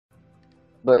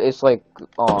but it's like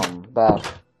bad.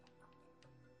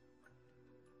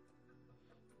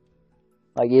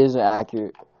 Like it isn't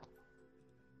accurate.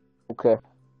 Okay.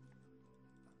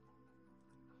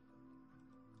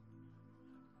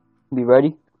 Be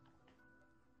ready?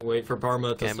 Wait for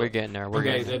Parma to. Okay, we're getting there. We're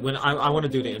okay, getting there. when I want to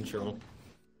do the intro.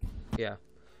 Yeah.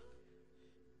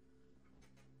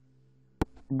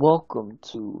 Welcome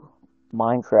to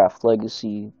Minecraft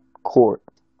Legacy Court.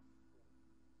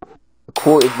 The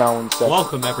court is now in session.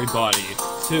 Welcome everybody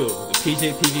to the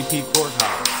PJ PvP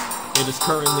Courthouse. It is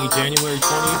currently January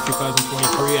 20th,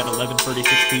 2023 at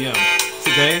 11:36 p.m.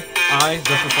 Today, I,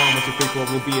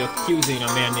 ZESTFUL, will be accusing a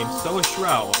man named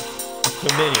SHROUD of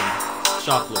committing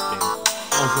shoplifting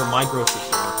over my grocery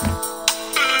store.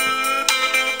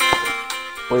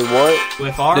 Wait, what?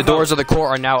 With our The doors of the court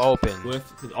are now open. With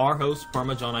our host,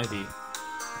 ParmaJohnIV.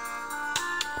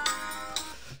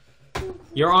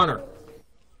 Your Honor.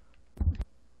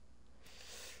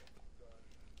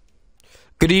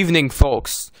 Good evening,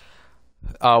 folks.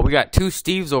 We got two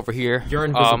Steves over here. You're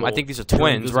invisible. I think these are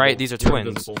twins, right? These are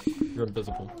twins. You're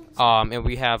invisible. And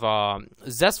we have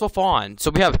ZESTFUL.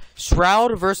 So we have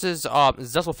SHROUD versus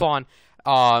ZESTFUL.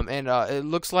 And it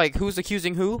looks like who's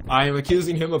accusing who? I am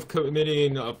accusing him of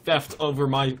committing theft over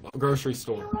my grocery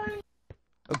store.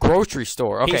 A grocery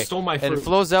store. Okay. He stole my fruit. And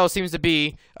Flozel seems to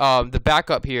be the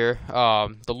backup here,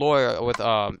 the lawyer with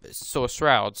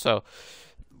SHROUD. So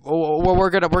we're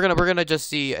gonna just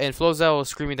see. And Flozel is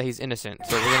screaming that he's innocent.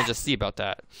 So we're gonna just see about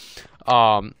that.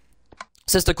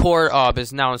 Since the court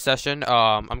is now in session,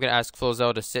 I'm gonna ask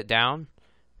Flozel to sit down.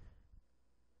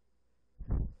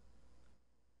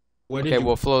 Okay,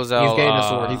 well, Flozel. He's getting a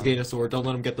sword. He's getting a sword. Don't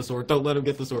let him get the sword. Don't let him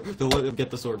get the sword. Don't let him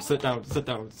get the sword. Sit down. Sit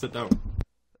down. Sit down.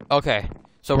 Okay,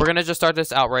 so we're gonna just start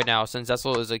this out right now. Since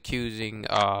ZESTFUL is accusing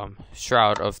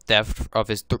SHROUD of theft of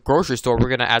his grocery store, we're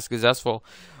gonna ask ZESTFUL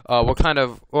what kind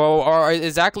of, or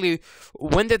exactly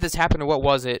when did this happen, or what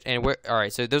was it, and where? All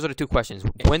right, so those are the two questions.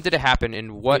 When did it happen,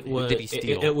 and what did he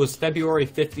steal? It was February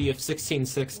 50th,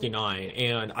 1669,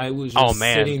 and I was just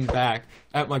sitting back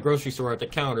at my grocery store at the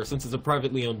counter. Since it's a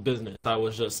privately owned business, I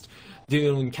was just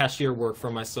doing cashier work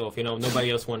for myself. You know,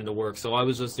 nobody else wanted to work, so I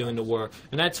was just doing the work.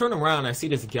 And I turn around, I see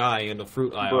this guy in the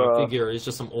fruit aisle. Bruh. I figure it's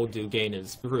just some old dude getting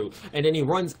his fruit. And then he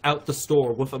runs out the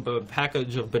store with a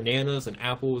package of bananas and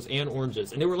apples and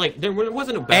oranges. And they were like, it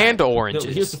wasn't a bag. And oranges.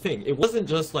 No, here's the thing. It wasn't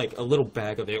just like a little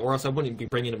bag of it, or else I wouldn't be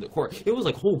bringing him to court. It was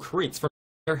like whole crates from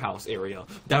the warehouse area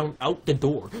down out the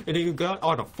door. And then you got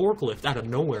on a forklift out of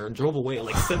nowhere and drove away at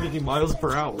like 70 miles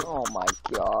per hour. Oh my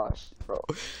gosh, bro.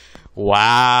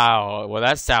 Wow. Well,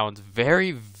 that sounds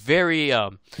very, very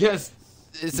Yes.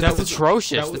 It's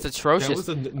atrocious. It's atrocious.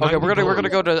 Okay, we're gonna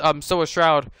go to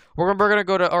SHROUD. We're gonna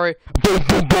go to boom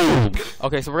boom boom.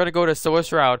 Okay, so we're gonna go to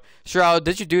SHROUD. SHROUD,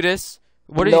 did you do this?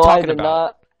 What are you talking about? No, I did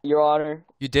not, Your Honor.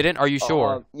 You didn't? Are you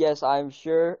sure? Yes, I'm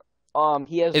sure.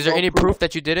 He has. Is there any proof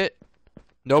that you did it?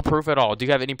 No proof at all. Do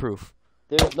you have any proof?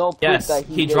 There's no proof yes, that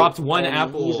he dropped one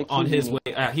apple on his way.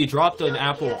 He dropped an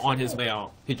apple on his way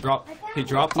out. He dropped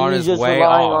on his way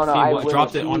out. He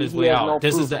dropped it on his way out.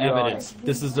 This is the evidence.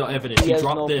 This is the evidence. He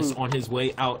dropped this on his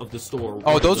way out of the store.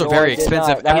 Oh, those are very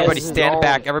expensive. Everybody stand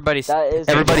back. Everybody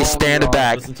stand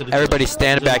back. Everybody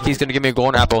stand back. He's gonna give me a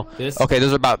golden apple. Okay,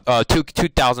 those are about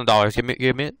 $2,000.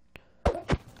 Give me it.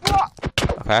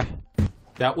 Okay.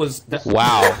 That was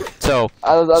wow. So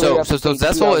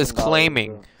ZESTFUL is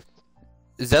claiming.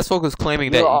 ZESTFUL was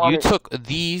claiming that you took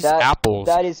these apples.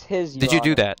 That is his. Did you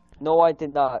do that? No, I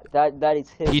did not. That is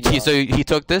his. So he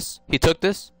took this. He took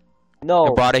this. No.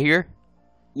 And brought it here.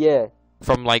 Yeah.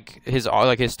 From like his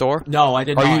store. No, I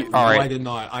did not. All right. No, I did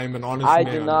not. I am an honest man. I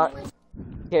did not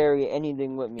carry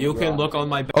anything with me. You can look on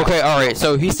my. Okay. All right.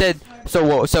 So he said. So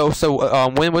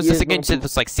when was this again? You said it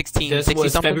was like 1660 something.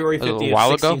 This was February 50th, a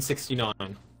while ago.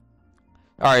 1669.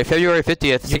 All right, February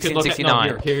 50th,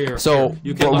 1669. Here. So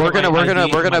we're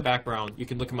gonna background. You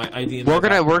can look at my ID. We're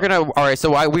gonna. All right.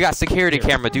 So we got security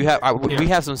camera. Do you have? We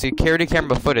have some security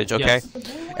camera footage. Okay. Yes.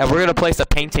 And we're gonna place a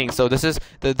painting. So this is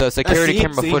the security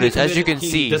camera footage, as you can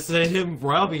see. This is him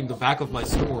robbing the back of my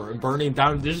store and burning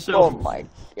down this show. Oh my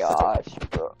gosh,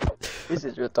 bro. This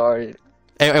is retarded.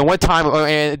 And what time?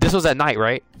 And this was at night,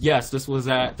 right? Yes, this was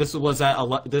at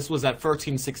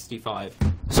 1365.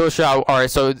 So all right.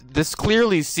 So this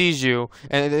clearly sees you,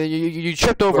 and you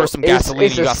tripped over some gasoline.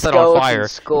 And you got set on fire.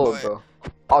 Skull, bro.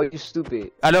 Oh, you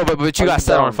stupid. I know, but you got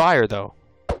set on fire though.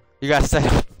 You got set on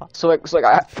fire. So like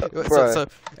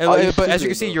but as you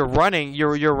can see, you're running,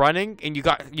 and you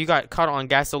got caught on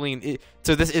gasoline.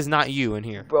 So this is not you in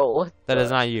here. Bro, what that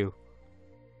is not you.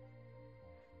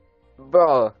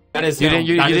 Bro. That is You him.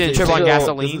 didn't That is trip the on same-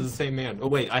 gasoline? This is the same man. Oh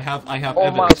wait, I have Oh, my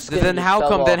evidence. skin Then just how fell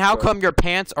come? off, Then how bro. come your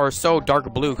pants are so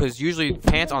dark blue? Because usually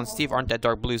pants on Steve aren't that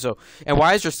dark blue. So, and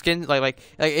why is your skin like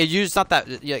it's not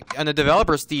that? Like, on the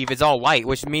developer Steve, it's all white,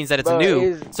 which means that it's Bro,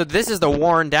 new. So this is the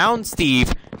worn down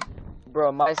Steve.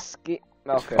 Bro, my skin.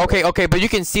 Okay. Okay, but you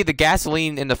can see the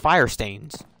gasoline in the fire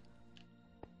stains.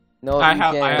 No, I you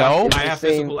have can't. It's the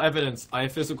same- physical evidence. I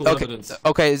have physical evidence.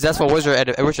 Okay, Zestful, where's your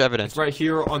evidence? It's right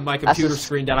here on my computer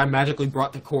screen that I magically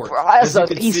brought to court. Bro, that's As you a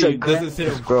can piece see, of this grass, is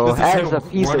him. bro. This is That's him a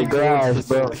piece of running grass, towards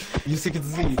the bro. store. You can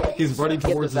see he's running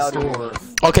Get towards this the out of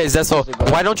store. Okay, Zestful,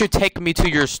 why don't you take me to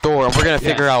your store and we're gonna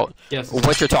figure out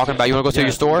what you're talking about. You wanna go to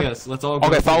your store? Yes, let's all go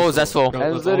Okay, to follow the store. Zestful. Go,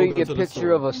 That's let's all literally go a to the picture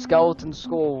store. of a skeleton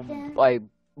skull, like,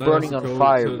 Let us burning go on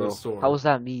fire, to the bro. store. How was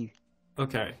that me?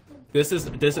 Okay. This is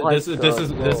the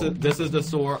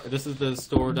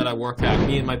store that I work at.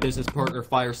 Me and my business partner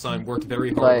Firesign worked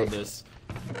very hard on this.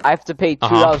 I have to pay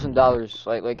 $2,000,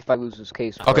 like if I lose this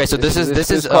case. Bro. Okay, so this is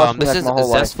cost me, like, my whole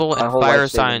life. Zestful My and whole life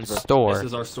Firesign's savings, bro. store. This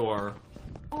is our store.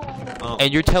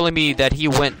 And you're telling me that he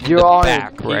went in You're the on-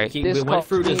 back, right? We This went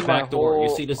through cost this me my back door. You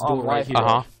whole, see this door right life.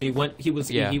 here. He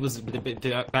was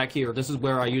back here. This is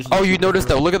where I usually. Oh, you noticed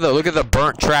though. Look at the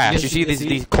burnt trash. Yes, You see you these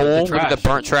see coal? the Look at the trash.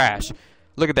 burnt trash.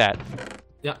 Look at that.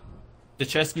 Yeah. The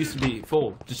chest used to be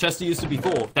full. The chest used to be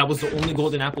full. That was the only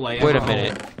golden apple I ever Wait a owned.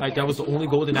 minute. Like that was the only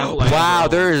golden apple I Wow,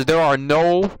 ever owned. there are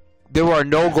no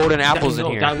golden apples in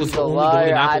here. That was the He's a only liar.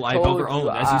 golden I apple I've told ever you. owned.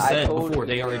 As you I said told before, you,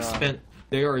 they are bro.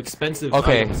 They are expensive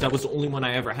Okay. items. That was the only one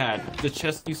I ever had. The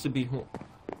chest used to be.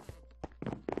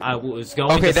 I was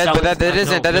going. Okay, to sell it.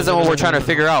 that isn't what we're trying to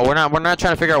figure out. We're not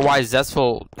trying to figure out why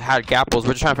Zestful had gapples.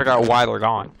 We're just trying to figure out why they're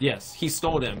gone. Yes, he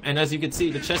stole them, and as you can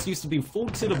see, the chest used to be full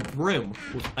to the brim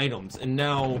with items, and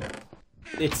now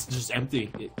it's just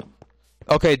empty.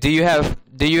 Okay, do you have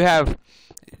proof? No,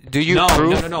 Do you he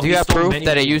have stole proof many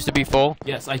that it things. used to be full?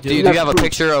 Yes, I do. Do you have a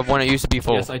picture of when it used to be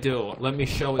full? Yes, I do. Let me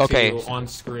show it Okay. to you on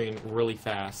screen really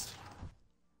fast.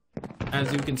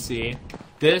 As you can see,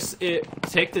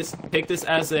 take this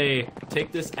as a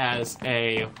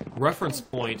reference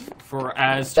point for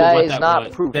as to That what is that not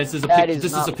was. proof. This is a That picture. is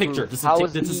This is not a picture. proof. This How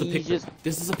is is a he picture. just-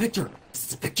 This is a picture. This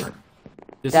is a picture.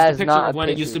 This That is is the not picture a when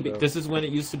it used to picture, be. bro. This is when it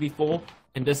used to be full,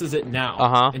 and this is it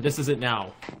now. And this is it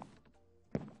now.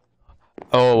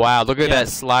 Oh wow! Look at that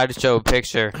Yes. slideshow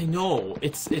picture. I know.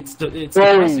 It's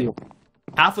depressing.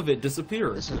 Half of it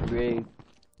disappears. This is great.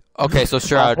 Okay, so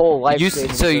Shroud, whole life so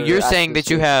savings you're are saying that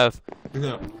you have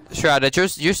No. Shroud, that you're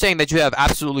saying that you have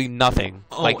absolutely nothing,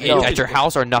 Oh, like no. at your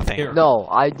house or nothing. Here. No,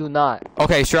 I do not.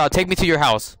 Okay, Shroud, take me to your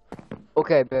house.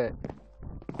 Okay, bet.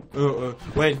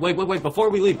 Wait! Before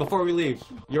we leave,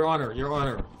 Your Honor,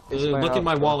 It's my look in house,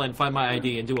 my bro. wallet and find my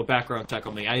ID and do a background check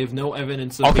on me. I have no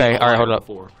evidence of Okay, being alright, hold alive up.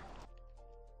 before.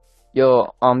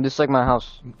 Yo, this is like my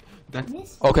house.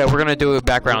 Okay, we're gonna do a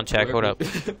background check. Hold up.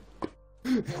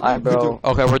 Alright, bro.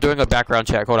 Okay, we're doing a background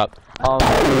check. Hold up.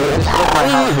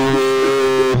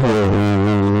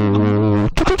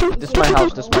 This is like my house. This is my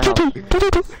house. This is my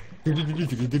house.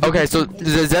 Okay, so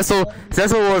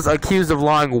Zessel was accused of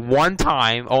lying one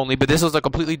time only, but this was a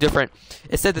completely different.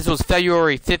 It said this was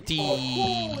February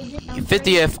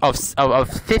 50th of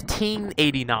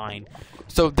 1589.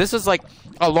 So this is like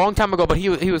a long time ago, but he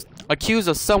was accused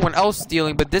of someone else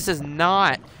stealing, but this is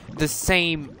not the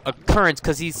same occurrence,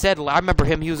 because he said, I remember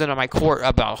him, he was in my court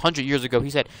about 100 years ago, he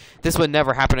said, this would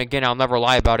never happen again, I'll never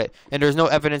lie about it, and there's no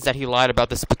evidence that he lied about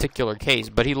this particular case,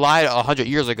 but he lied 100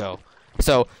 years ago.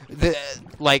 So, it's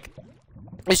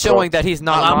showing that he's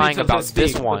not lying about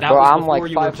this one. Bro, I'm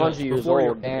like 500 years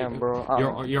old, damn,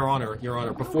 bro. Your Honor,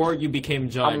 before you became I'm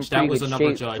in judge, that pretty was good another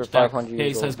shape judge. for That 500 years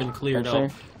case has old. been cleared I'm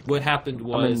up. What happened in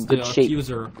was good the shape.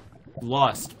 accuser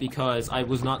lost because I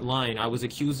was not lying. I was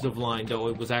accused of lying, though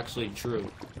it was actually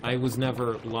true. I was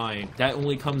never lying. That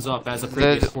only comes up as a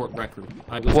previous court record.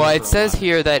 Well, it says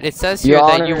here that you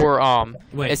were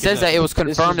Wait, it says that it was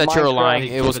This confirmed is that you're Minecraft.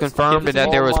 lying. It was Give it- confirmed give it to that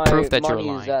me. there was All proof my that you're money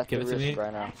is lying. at Give the it to risk me.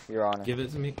 right now, Your Honor. Give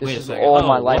it to me. This Wait a is second. all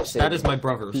my Oh, life whoops, that savings. is my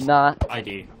brother's Do not.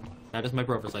 ID. That is my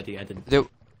brother's ID. I did not And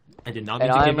mean to I'm give you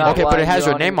not that. Okay, but it lying, has Your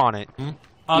your Honor. name on it.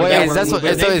 Oh, Wait, yeah, is we're Zestful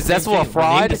named the same a thing. We're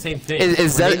fraud? named the same thing.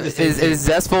 Is We're named the same thing.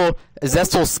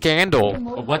 Zestful scandal?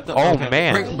 What the? Oh, okay.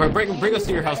 man. Bring us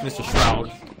to your house, Mr.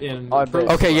 Shroud. And I bet.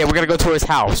 Okay, yeah, we're gonna go to his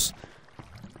house.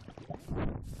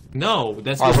 No,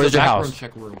 that's Alright, just where's the your background house?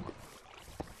 check room.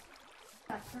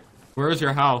 Where is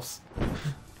your house?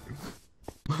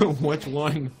 Which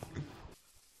one?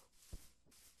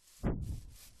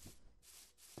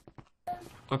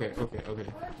 Okay.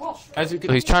 As you can,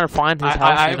 So he's trying to find his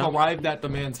house. I have arrived at the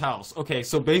man's house. Okay,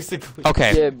 so basically.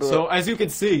 Okay. Yeah, bro. So as you can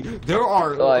see, there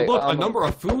are Like, a number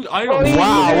of food items.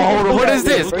 Wow, hold on, what is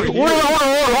this? Look right Whoa,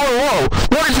 here.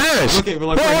 what is this? Okay, we're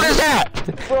like, Bro, right what here. is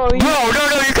that? Bro,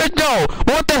 No, you could no.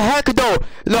 What the heck, no?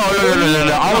 No.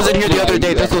 I was in here the other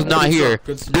day. This was not here.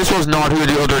 This was not here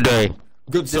the other day.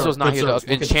 Good sir. This was not good here. sir. The Look at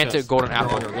the enchanted chest. golden Your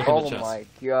apple. Honor, look at Oh the chest. my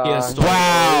He has god.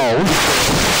 Wow.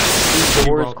 This is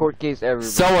the worst court case ever.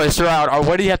 So, Shroud,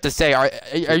 what do you have to say? Are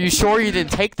you sure you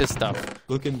didn't take this stuff?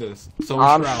 Look in this. So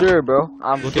I'm Shroud. sure, bro.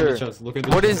 I'm Look sure. at the chest. Look at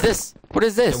this. What is this? What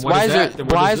is this? Then what Why is is that? there Then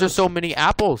what why is is there this? so many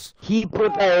apples? He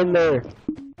put that in there.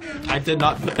 I did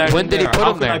not put that When in did he there. put How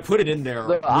them could there? I put it in there?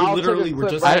 Look, We I'll take a literally were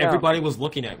clip just right now. everybody was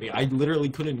looking at me. I literally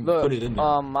couldn't Look, put it in there.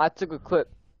 I took a clip.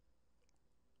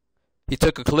 He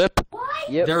took a clip.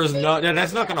 Yep. There is no.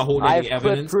 That's not gonna hold I any have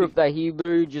clip evidence. proof that he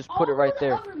literally just put it right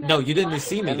there. No, you didn't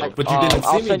see me And though. like, But you didn't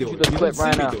I'll see me send do you it. the You clip didn't see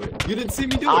right me now. do it. You didn't see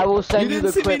me do it. I will send you didn't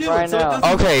the see me clip do right it, so it now.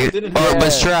 doesn't- Okay, it didn't but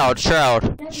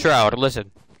happen. Shroud,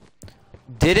 listen.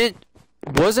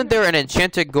 Wasn't there an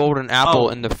enchanted golden apple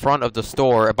in the front of the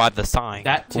store by the sign?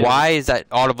 That too. Why is that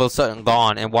all of a sudden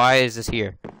gone, and why is this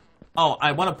here? Oh,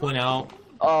 I want to point out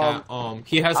that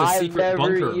he has a I secret never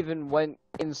bunker. even went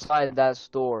inside that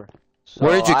store. So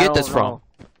Where did you I get this don't from? know.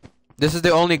 This is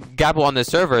the only gapple on the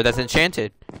server that's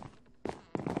enchanted.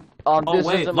 Oh This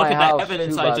wait, isn't look my at house that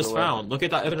evidence too, I by just the way. found. Look at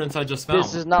that evidence I just found.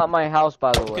 This is not my house,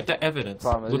 by the way. Look at the evidence.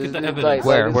 Promise. Look at the This is evidence.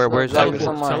 Where's like, that? it's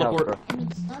not my house, Teleport.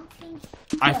 bro.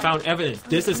 I found evidence.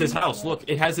 This is his house. Look,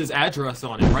 it has his address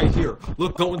on it right here.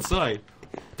 Look, go inside.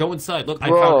 Go inside. Look, I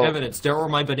Bro. found evidence. There are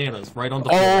my bananas right on the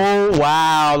floor. Oh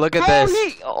wow! Look at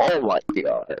this, Oh my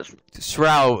god.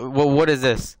 Shroud. What is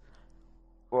this?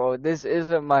 Bro, this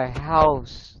isn't my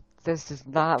house. This is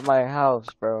not my house,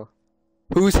 bro.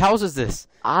 Whose house is this?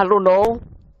 I don't know.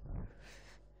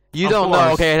 You Of don't know.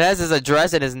 course. Okay, it has his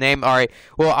address and his name. All right.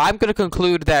 Well, I'm gonna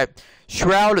conclude that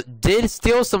Shroud did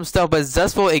steal some stuff, but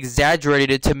ZESTFUL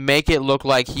exaggerated it to make it look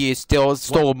like he still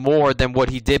stole more than what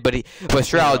he did. But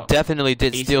Shroud No. definitely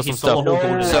did steal some stole stuff. the whole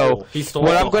golden So apple. He stole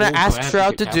what the I'm gonna whole ask grand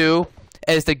Shroud to ticket do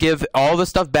is to give all the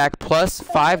stuff back plus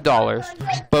 $5.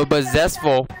 But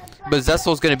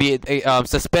ZESTFUL's gonna be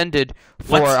suspended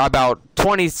for What? about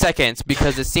 20 seconds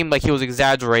because it seemed like he was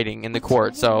exaggerating in the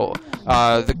court. So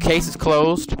the case is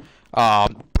closed.